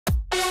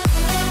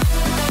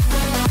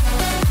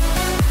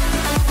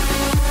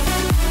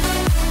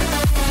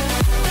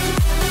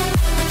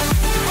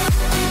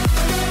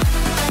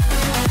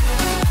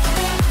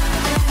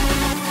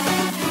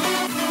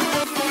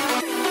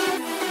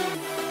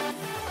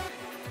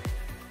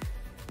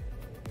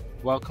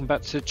Welcome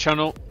back to the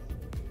channel.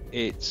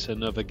 It's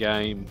another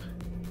game,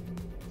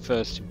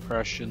 First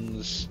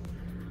Impressions,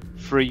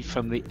 free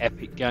from the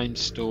Epic Games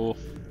Store.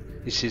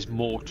 This is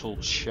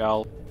Mortal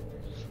Shell.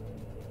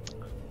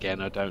 Again,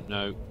 I don't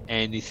know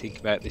anything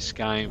about this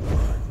game.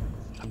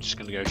 I'm just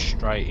going to go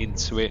straight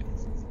into it.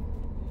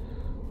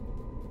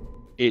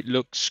 It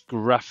looks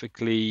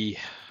graphically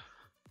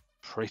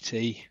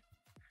pretty,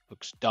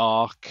 looks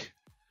dark.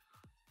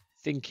 I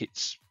think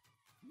it's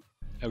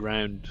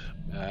around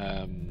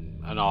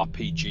an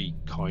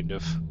RPG kind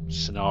of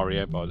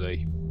scenario by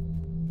the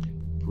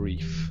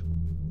brief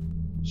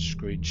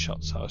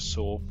screenshots I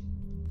saw.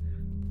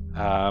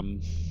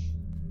 I'm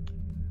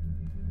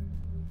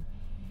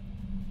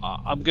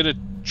gonna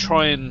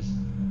try and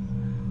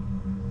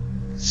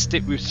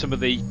stick with some of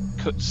the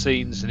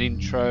cutscenes and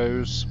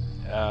intros,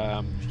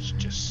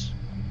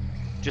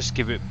 just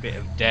give it a bit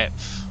of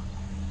depth.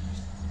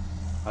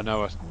 I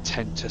know I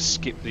tend to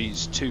skip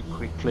these too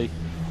quickly.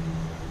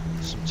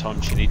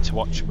 Sometimes you need to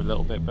watch them a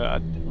little bit, but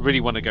I really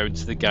want to go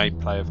into the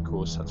gameplay, of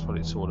course. That's what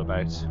it's all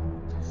about.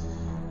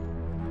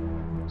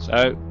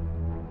 So,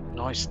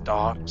 nice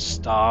dark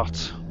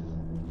start.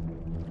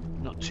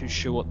 Not too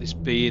sure what this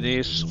being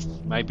is.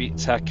 Maybe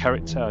it's our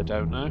character, I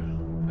don't know.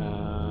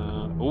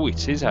 Oh,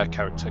 it is our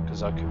character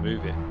because I can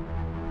move it.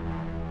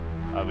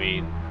 I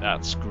mean,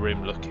 that's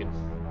grim looking.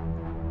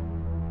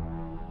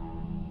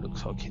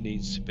 Looks like he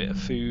needs a bit of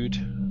food.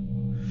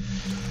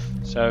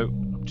 So,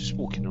 just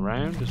walking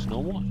around as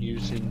normal,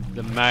 using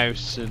the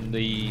mouse and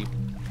the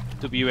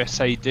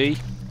WSAD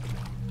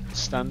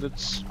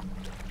standards.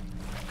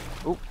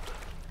 Oh,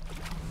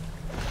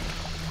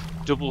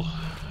 double.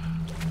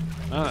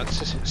 Oh, that's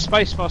just,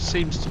 spacebar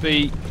seems to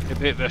be a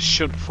bit of a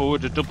shunt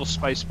forward. A double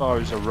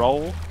spacebar is a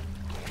roll.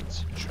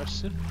 That's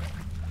interesting.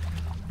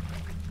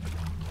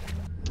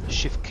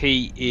 Shift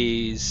key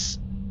is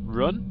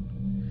run.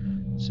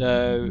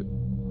 So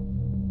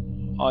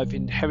I've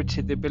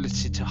inherited the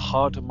ability to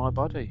harden my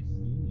body.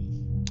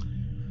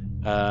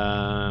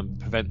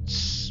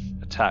 Prevents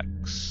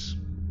attacks.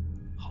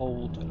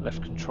 Hold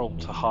left control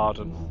to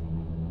harden.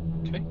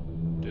 Okay,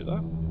 do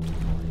that.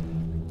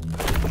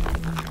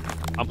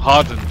 I'm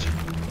hardened.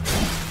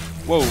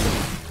 Whoa.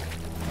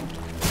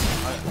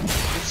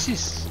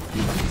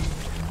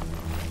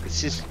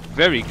 This is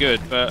very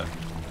good, but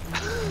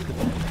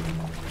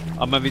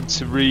I'm having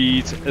to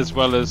read as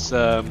well as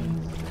dodge.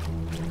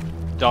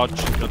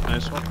 God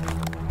knows what.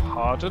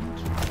 Hardened.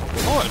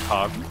 Oh, it's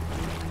hardened.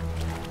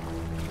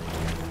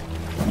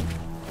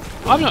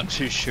 I'm not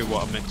too sure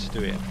what I'm meant to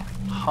do here.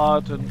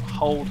 Harden,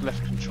 hold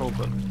left control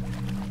button.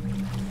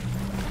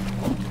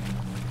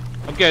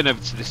 I'm going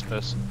over to this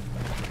person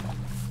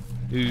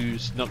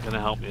who's not going to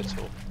help me at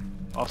all.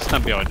 I'll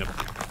stand behind him.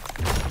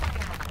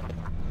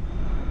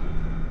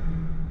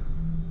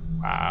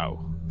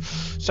 Wow.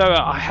 So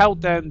I held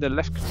down the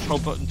left control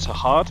button to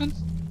harden.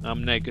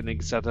 I'm now going to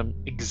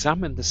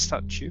examine the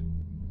statue.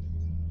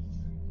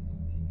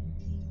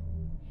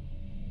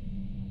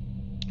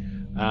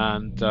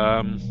 And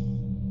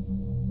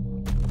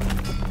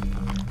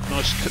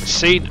nice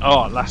cutscene.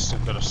 Oh, at last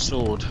I've got a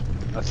sword.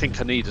 I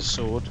think I need a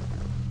sword.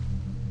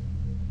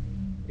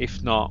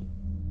 If not,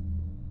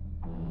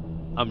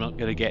 I'm not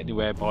going to get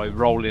anywhere by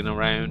rolling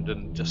around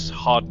and just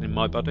hardening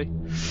my body.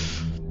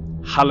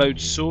 Hallowed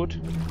sword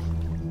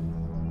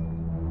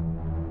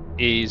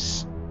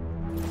is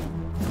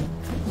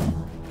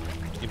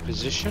in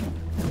position.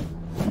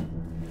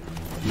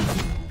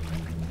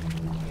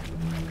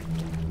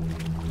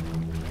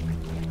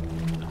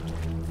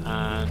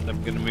 And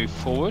I'm going to move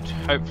forward,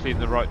 hopefully in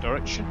the right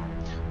direction.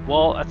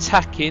 While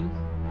attacking,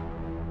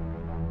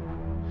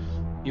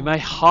 you may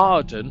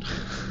harden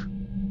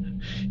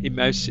in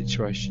most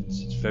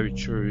situations. It's very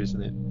true,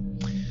 isn't it?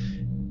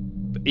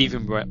 But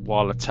even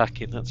while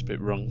attacking, that's a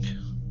bit wrong.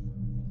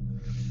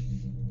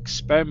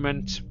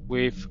 Experiment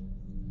with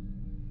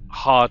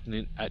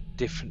hardening at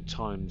different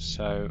times.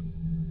 So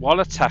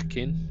while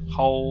attacking,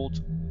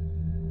 hold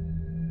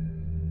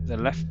the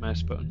left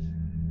mouse button.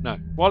 No,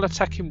 while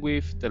attacking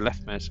with the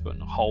left mouse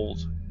button,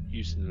 hold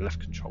using the left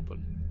control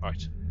button.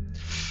 Right,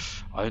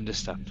 I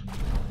understand.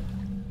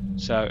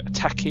 So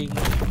attacking,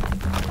 so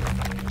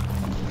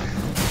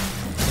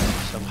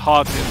I'm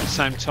hardening at the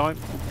same time.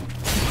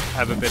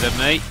 Have a bit of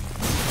me.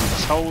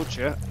 Told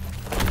you.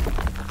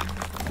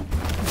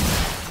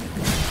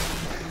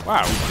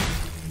 Wow,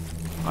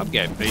 I'm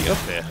getting beat up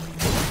here.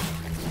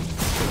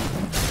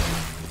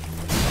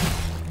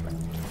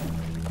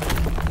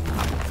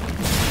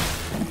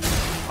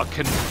 I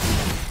can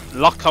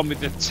lock on with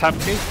the tab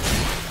key.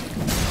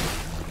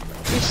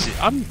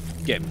 I'm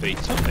getting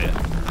beat up here.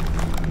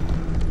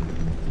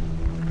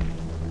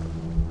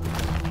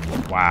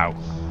 Wow.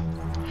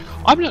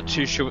 I'm not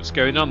too sure what's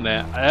going on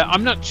there.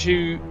 I'm not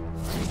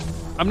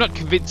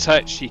convinced I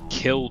actually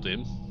killed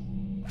him.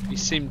 He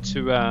seemed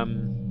to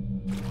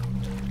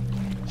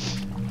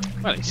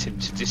well, he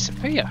seemed to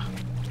disappear.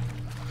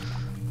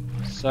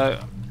 So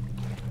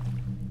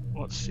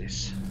what's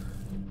this?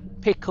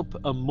 Pick up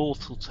a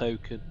mortal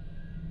token.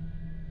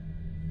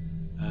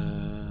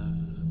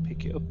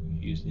 Pick it up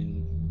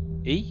using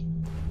E.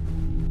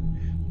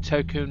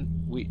 Token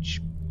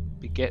which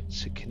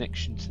begets a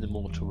connection to the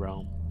mortal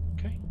realm.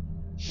 Okay.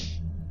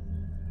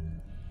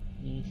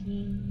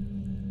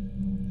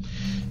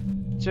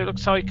 So it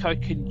looks like I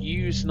can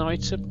use an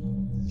item.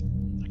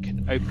 I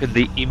can open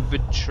the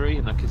inventory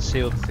and I can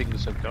see all the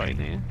things I've got in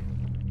here.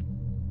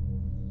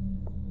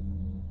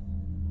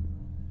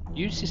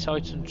 Use this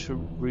item to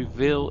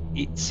reveal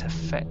its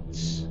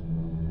effects.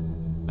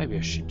 Maybe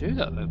I should do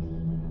that then.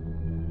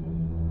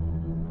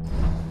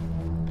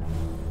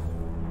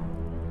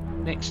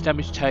 Next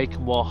damage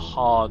taken while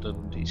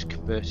hardened is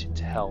converted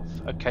to health.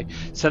 Okay,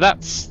 so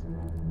that's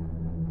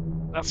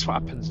what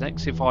happens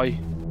next if I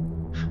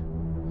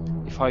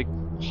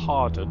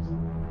harden.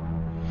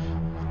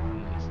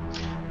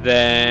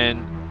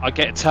 Then I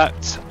get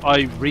attacked,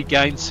 I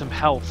regain some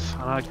health,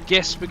 and I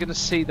guess we're going to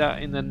see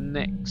that in the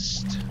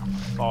next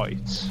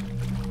fight. So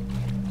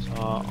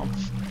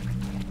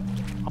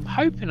I'm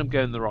hoping I'm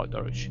going the right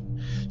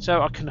direction.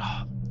 So I can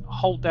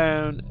hold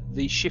down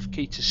the shift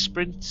key to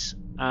sprint,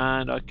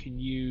 and I can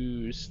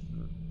use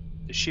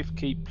the shift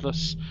key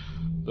plus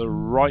the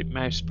right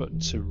mouse button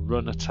to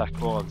run attack.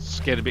 Oh, it's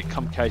getting a bit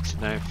complicated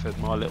now for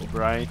my little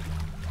brain.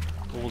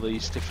 All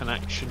these different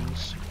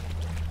actions.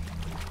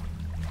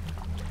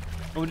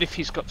 I wonder if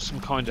he's got some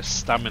kind of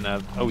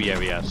stamina. Oh yeah,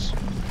 he has.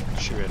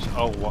 Sure he has.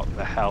 Oh, what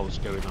the hell's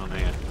going on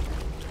here?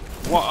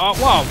 What?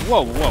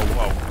 Whoa!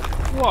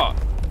 What?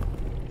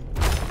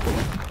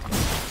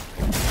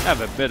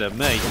 Have a bit of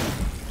me,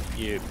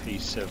 you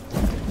piece of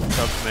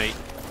dog meat.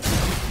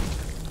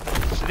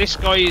 So this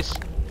guy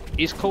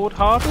is called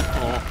Harden,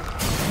 or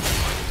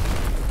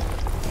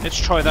let's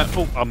try that.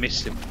 Oh, I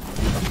missed him.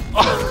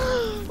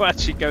 Oh, we're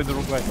actually going the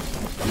wrong way.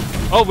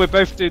 Oh, we're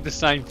both doing the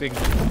same thing.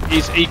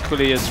 He's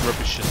equally as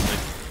rubbish as me.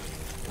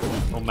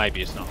 Or maybe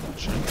he's not,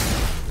 actually.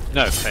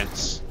 No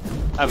offence.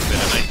 Have a bit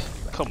of me.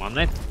 Come on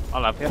then,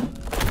 I'll have you.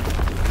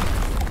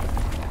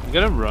 I'm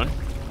going to run.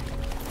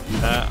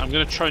 I'm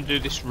going to try and do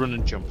this run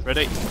and jump.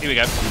 Ready? Here we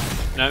go.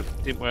 No,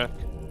 didn't work.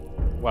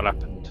 What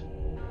happened?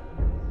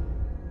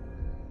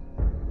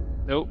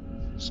 Nope.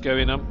 What's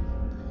going on?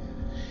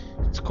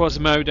 It's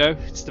Quasimodo.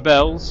 It's the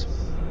bells.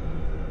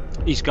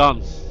 He's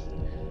gone.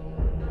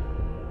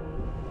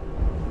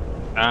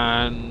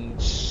 And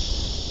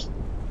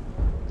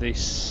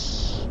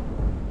this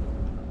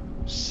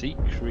sea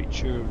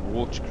creature,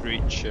 water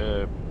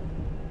creature.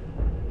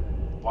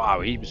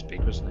 Wow, he was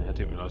big, wasn't he? I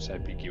didn't realise how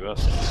big he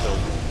was until.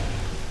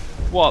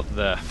 What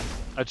the?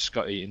 I just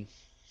got eaten.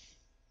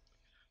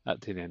 That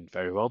didn't end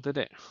very well, did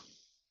it?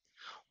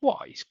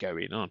 What is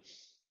going on?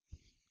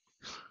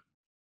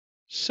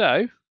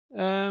 So,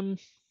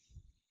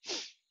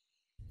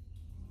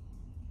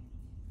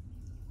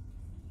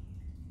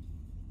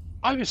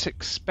 I was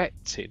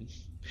expecting.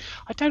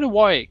 I don't know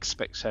why I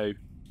expect so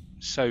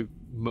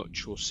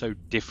much or so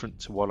different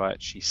to what I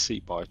actually see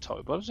by a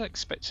title, but I was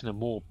expecting a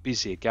more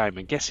busier game.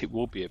 I guess it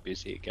will be a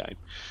busier game.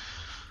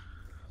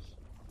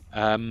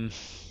 I'm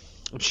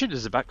sure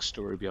there's a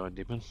backstory behind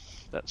him, and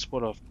that's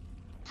what I've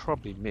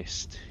probably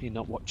missed in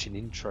not watching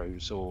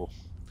intros or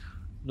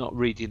not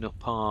reading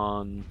up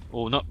on,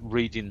 or not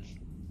reading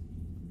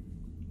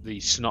the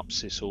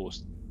synopsis or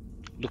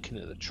looking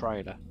at the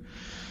trailer.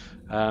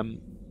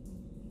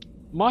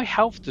 My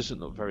health doesn't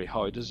look very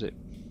high, does it?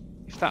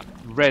 If that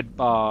red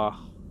bar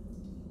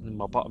in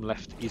my bottom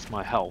left is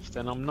my health,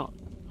 then I'm not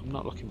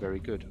looking very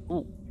good.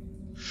 Ooh.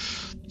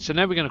 So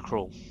now we're going to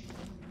crawl.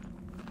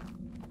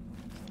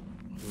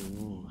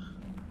 Ooh.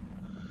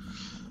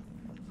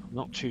 I'm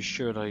not too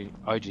sure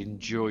I'd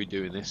enjoy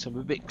doing this. I'm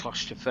a bit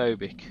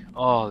claustrophobic.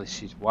 Oh,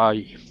 this is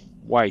way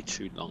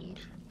too long.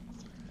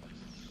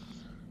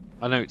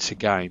 I know it's a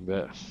game,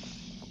 but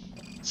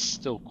it's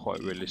still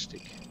quite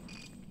realistic.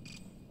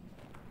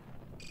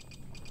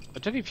 I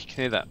don't know if you can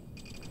hear that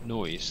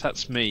noise.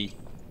 That's me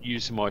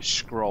using my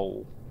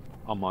scroll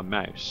on my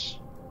mouse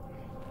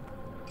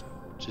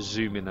to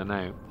zoom in and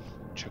out,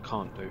 which I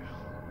can't do.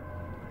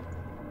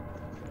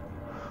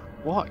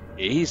 What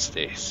is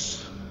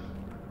this?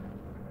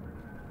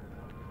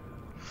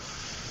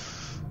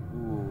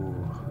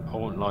 Ooh, I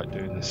wouldn't like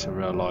doing this in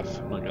real life,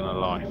 I'm not gonna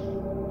lie.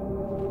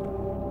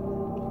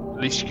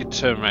 At least you could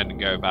turn around and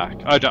go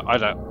back. I'd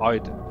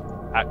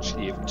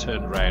actually have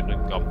turned around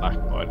and gone back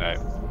by now.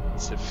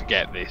 So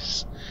forget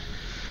this.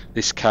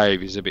 This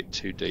cave is a bit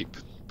too deep.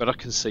 But I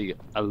can see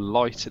a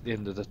light at the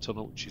end of the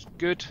tunnel, which is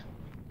good.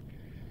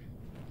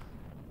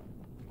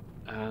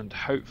 And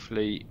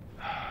hopefully...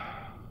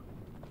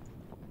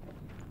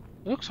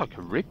 It looks like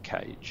a rib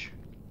cage.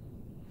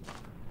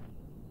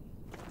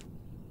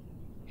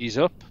 He's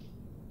up.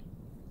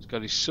 He's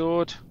got his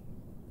sword.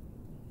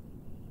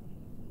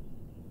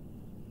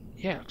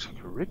 Yeah, it looks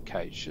like a rib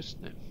cage,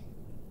 doesn't it?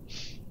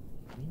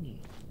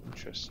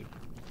 Interesting.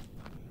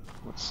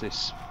 What's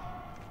this?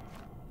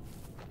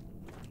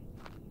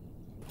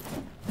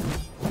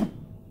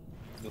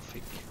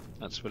 Nothing.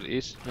 That's what it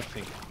is.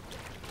 Nothing.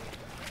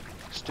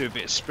 Let's do a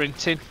bit of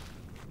sprinting.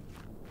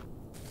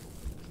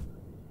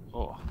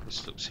 Oh,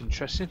 this looks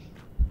interesting.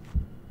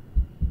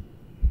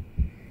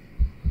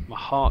 My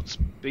heart's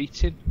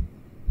beating.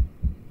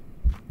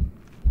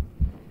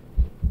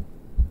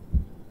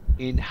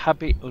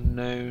 Inhabit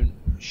unknown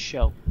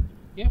shell.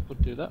 Yeah, we'll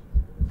do that.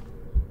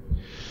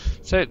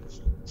 So,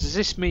 does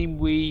this mean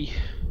we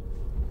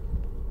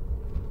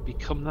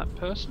become that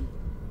person?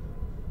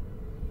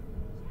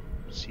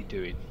 What's he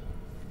doing?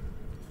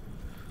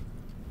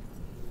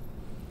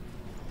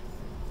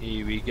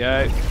 Here we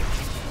go.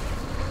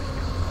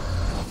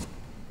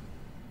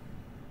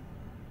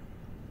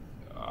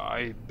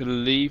 I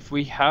believe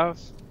we have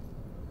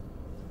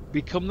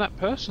become that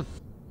person.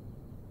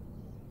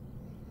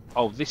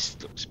 Oh, this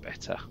looks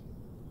better.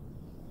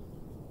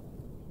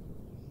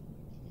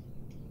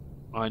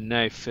 I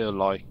now feel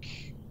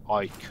like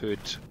I could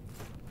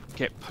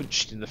get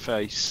punched in the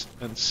face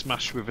and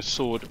smashed with a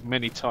sword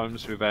many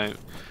times without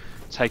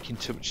taking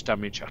too much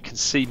damage. I can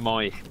see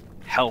my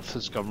health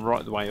has gone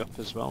right the way up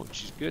as well,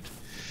 which is good.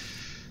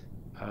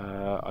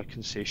 I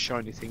can see a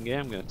shiny thing here.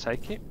 I'm going to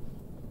take it.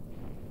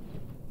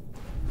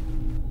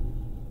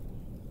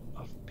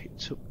 I've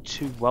picked up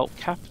 2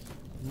 whelk-cap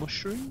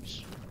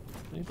mushrooms,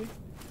 maybe.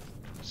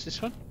 What's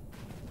this one?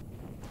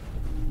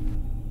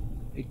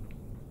 A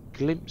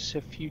glimpse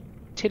of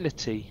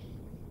futility.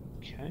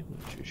 Okay,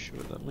 not too sure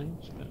what that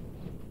means, but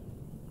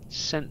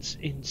sense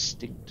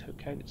instinct.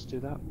 Okay, let's do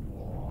that.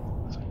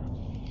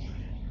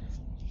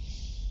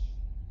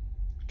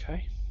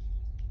 Okay.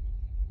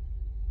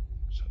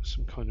 So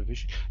some kind of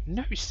vision.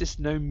 Notice there's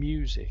no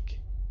music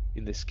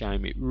in this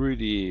game. It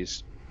really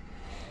is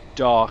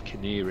dark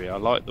and eerie. I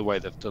like the way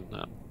they've done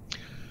that.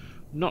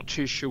 Not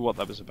too sure what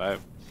that was about.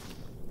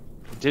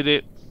 I did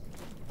it.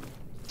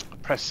 I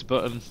pressed the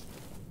button.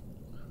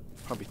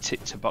 Probably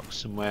ticked a box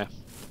somewhere.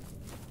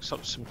 Looks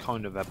like some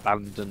kind of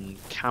abandoned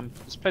camp.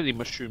 There's plenty of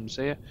mushrooms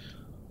here.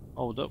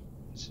 Hold up.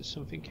 Is there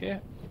something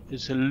here?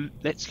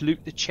 Let's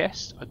loot the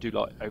chest. I do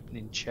like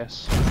opening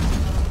chests.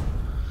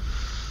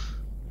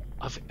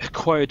 I've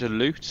acquired a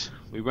loot.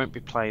 We won't be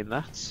playing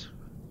that.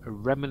 A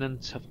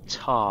remnant of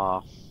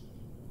tar.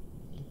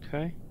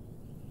 Okay.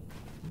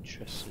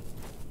 Interesting.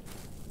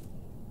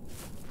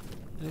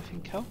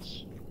 Anything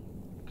else?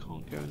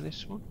 Can't go in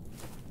this one.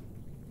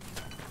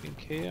 Nothing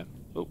here.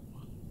 Oh.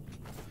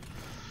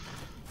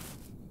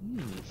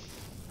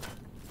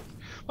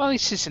 Well,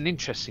 this is an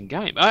interesting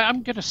game.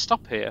 I'm going to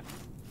stop here.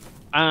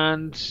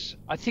 And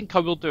I think I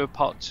will do a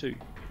part 2.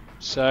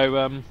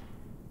 So,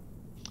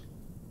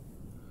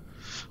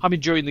 I'm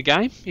enjoying the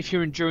game. If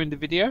you're enjoying the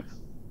video,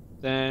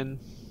 then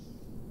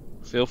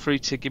feel free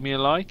to give me a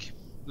like.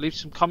 Leave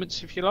some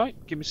comments if you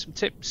like. Give me some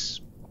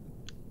tips.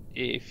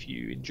 If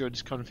you enjoy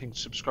this kind of thing,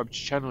 subscribe to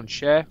the channel and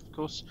share, of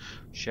course.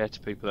 Share to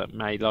people that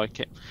may like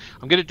it.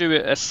 I'm going to do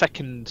a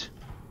second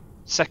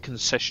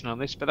session on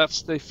this, but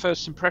that's the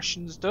first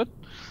impressions done.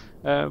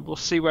 We'll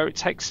see where it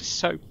takes us.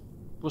 So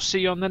we'll see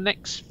you on the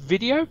next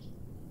video,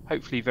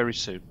 hopefully very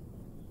soon.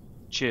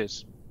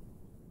 Cheers.